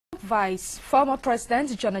Former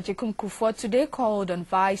President John Kufuor today called on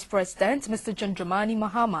Vice President Mr. Dramani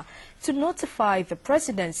Mahama to notify the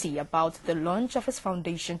presidency about the launch of his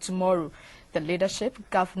foundation tomorrow. The Leadership,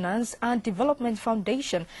 Governance and Development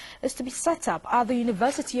Foundation is to be set up at the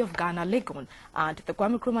University of Ghana, Legon, and the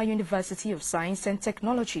Kwame Nkrumah University of Science and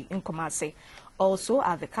Technology in Kumasi. Also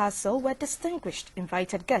at the castle were distinguished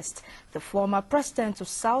invited guests, the former President of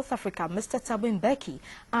South Africa, Mr. Thabo Mbeki,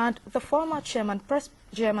 and the former German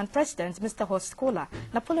President, Mr. Horst Kohler.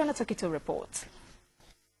 Napoleon Atokito reports.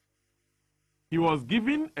 He was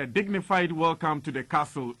given a dignified welcome to the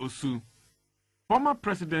castle, Osu. Former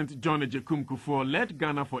President John Kufuor led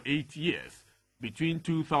Ghana for 8 years, between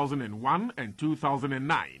 2001 and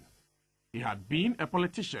 2009. He had been a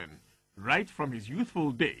politician right from his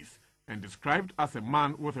youthful days and described as a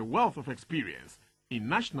man with a wealth of experience in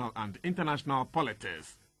national and international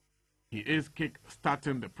politics. He is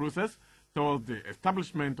kick-starting the process towards the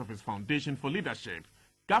establishment of his Foundation for Leadership,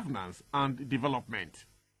 Governance and Development.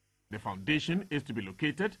 The foundation is to be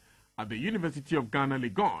located at the University of Ghana,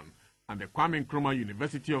 Legon, and the Kwame Nkrumah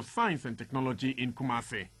University of Science and Technology in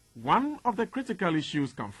Kumasi. One of the critical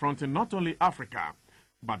issues confronting not only Africa,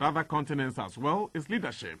 but other continents as well is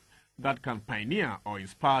leadership that can pioneer or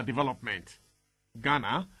inspire development.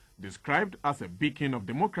 Ghana, described as a beacon of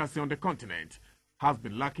democracy on the continent, has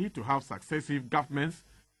been lucky to have successive governments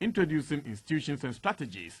introducing institutions and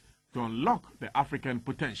strategies to unlock the African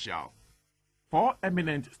potential. Four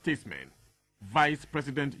eminent statesmen, Vice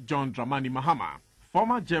President John Dramani Mahama,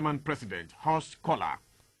 former German President Horst,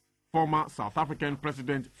 former South African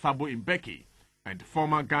President Thabo Mbeki, and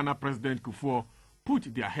former Ghana President Kufuor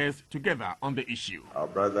put their heads together on the issue. Our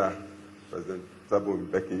brother, President Thabo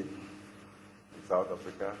Mbeki, in South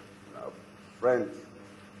Africa, and our friend,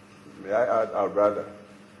 may I add our brother,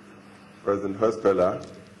 President Horst,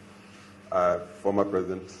 former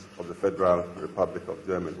President of the Federal Republic of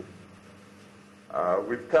Germany.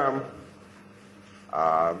 We've come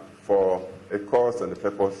for a cause and a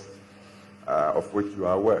purpose of which you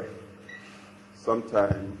are aware. Some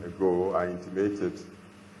time ago, I intimated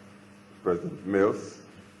President Mills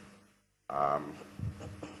of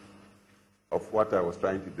what I was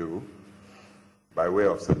trying to do by way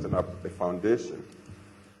of setting up a foundation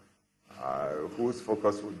whose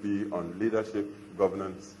focus would be on leadership,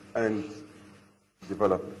 governance, and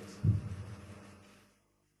development.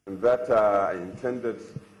 And that I intended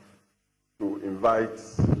to invite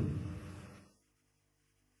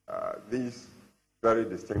these very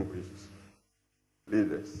distinguished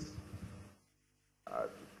leaders to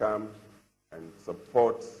come and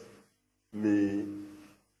support me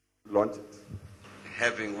launch it.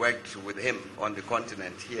 Having worked with him on the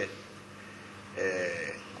continent here,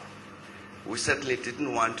 we certainly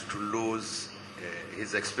didn't want to lose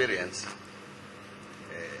his experience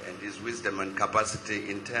and his wisdom and capacity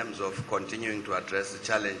in terms of continuing to address the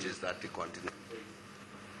challenges that the continent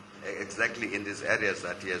exactly in these areas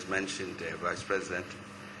that he has mentioned, Vice President,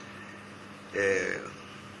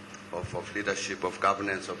 of leadership, of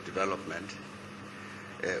governance, of development,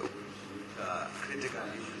 critical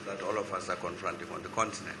issues that all of us are confronting on the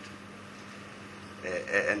continent.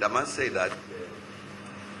 And I must say that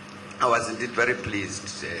I was indeed very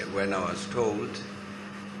pleased when I was told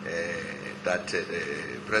that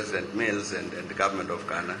President Mills and the government of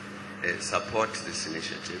Ghana support this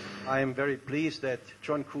initiative. I am very pleased that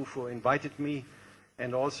John Kufuor invited me,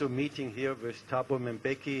 and also meeting here with Thabo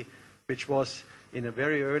Mbeki, which was in a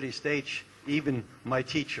very early stage even my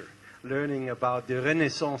teacher, learning about the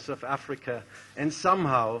renaissance of Africa, and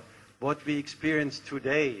somehow what we experience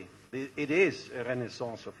today, it is a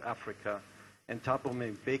renaissance of Africa, and Thabo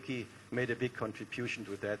Mbeki made a big contribution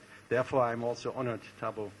to that. Therefore, I'm also honored,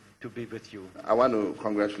 Thabo, to be with you. I want to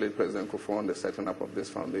congratulate President Kufuor on the setting up of this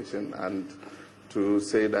foundation, and to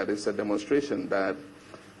say that it's a demonstration that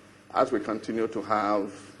as we continue to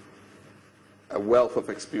have a wealth of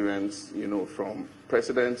experience, from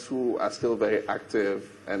presidents who are still very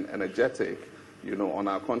active and energetic, on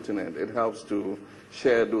our continent, it helps to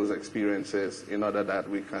share those experiences in order that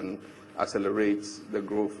we can accelerate the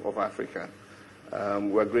growth of Africa.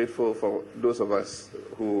 We're grateful for those of us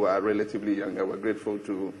who are relatively younger. We're grateful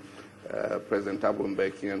to President Thabo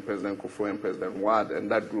Mbeki and President Kufuor and President Wade and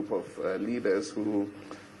that group of leaders who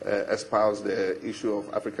espouse the issue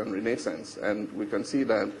of African Renaissance. And we can see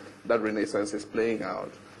that that Renaissance is playing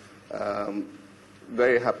out.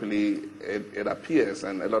 Very happily, it appears,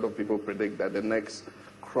 and a lot of people predict that the next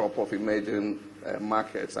crop of emerging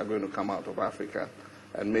markets are going to come out of Africa.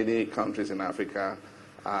 And many countries in Africa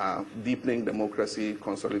are deepening democracy,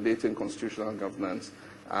 consolidating constitutional governance,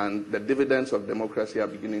 and the dividends of democracy are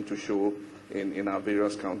beginning to show in our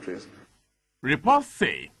various countries. Reports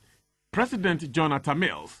say President John Atta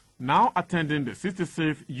Mills, now attending the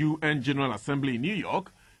 66th UN General Assembly in New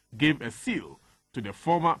York, gave a seal to the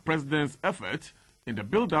former president's effort in the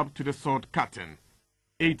build-up to the sword cutting.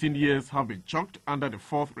 18 years have been chalked under the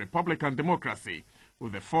fourth Republican democracy,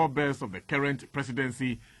 with the forebears of the current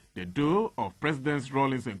presidency, the duo of Presidents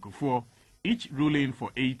Rawlings and Kufuor, each ruling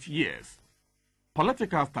for 8 years.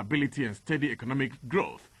 Political stability and steady economic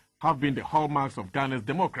growth have been the hallmarks of Ghana's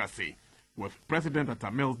democracy, with President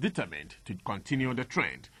Atta Mills determined to continue the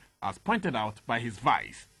trend, as pointed out by his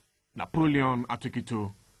vice, Napoleon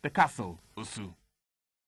Atukito, the Castle, Osu.